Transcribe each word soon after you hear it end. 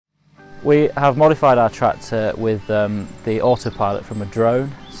We have modified our tractor with the autopilot from a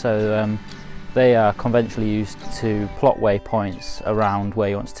drone, so they are conventionally used to plot waypoints around where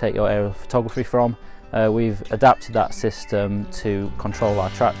you want to take your aerial photography from. We've adapted that system to control our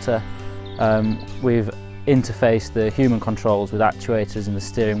tractor. We've interfaced the human controls with actuators in the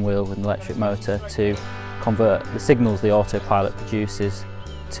steering wheel with an electric motor to convert the signals the autopilot produces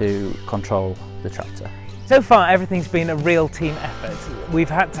to control the tractor. So far everything's been a real team effort. We've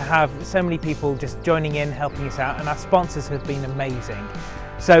had to have so many people just joining in, helping us out, and our sponsors have been amazing.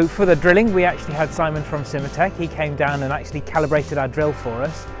 So for the drilling we actually had Simon from Simatech. He came down and actually calibrated our drill for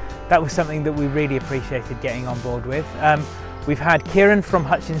us. That was something that we really appreciated getting on board with. We've had Kieran from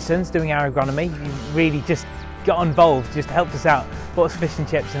Hutchinson's doing our agronomy. He really just got involved, just helped us out, bought us fish and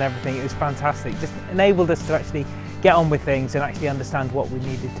chips and everything. It was fantastic. Just enabled us to actually get on with things and actually understand what we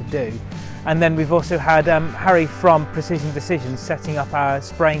needed to do. And then we've also had Harry from Precision Decisions setting up our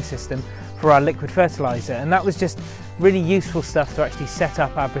spraying system for our liquid fertiliser, and that was just really useful stuff to actually set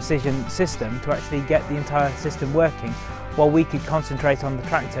up our precision system to actually get the entire system working while we could concentrate on the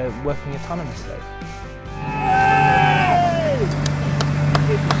tractor working autonomously.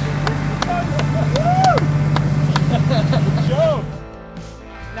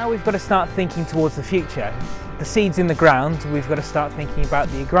 Now we've got to start thinking towards the future. The seed's in the ground, we've got to start thinking about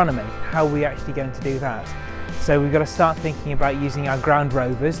the agronomy. How are we actually going to do that? So we've got to start thinking about using our ground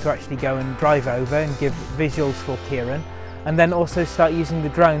rovers to actually go and drive over and give visuals for Kieran, and then also start using the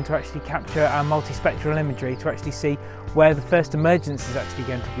drone to actually capture our multispectral imagery to actually see where the first emergence is actually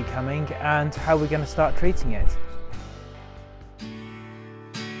going to be coming and how we're going to start treating it.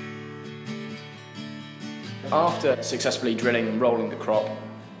 After successfully drilling and rolling the crop,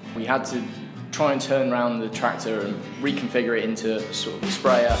 we had to try and turn around the tractor and reconfigure it into sort of a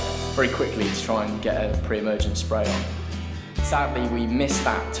sprayer very quickly to try and get a pre-emergent spray on. Sadly, we missed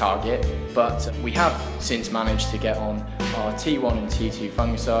that target, but we have since managed to get on our T1 and T2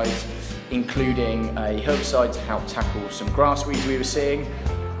 fungicides, including a herbicide to help tackle some grass weeds we were seeing,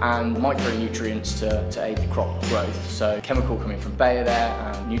 and micronutrients to aid the crop growth. So chemical coming from Bayer there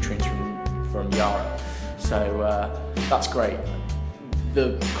and nutrients from Yara. So that's great.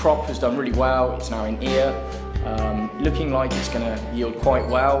 The crop has done really well, it's now in ear, looking like it's going to yield quite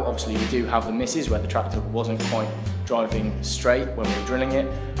well. Obviously we do have the misses where the tractor wasn't quite driving straight when we were drilling it,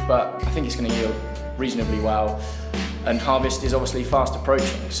 but I think it's going to yield reasonably well. And harvest is obviously fast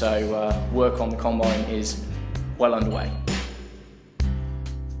approaching, so work on the combine is well underway.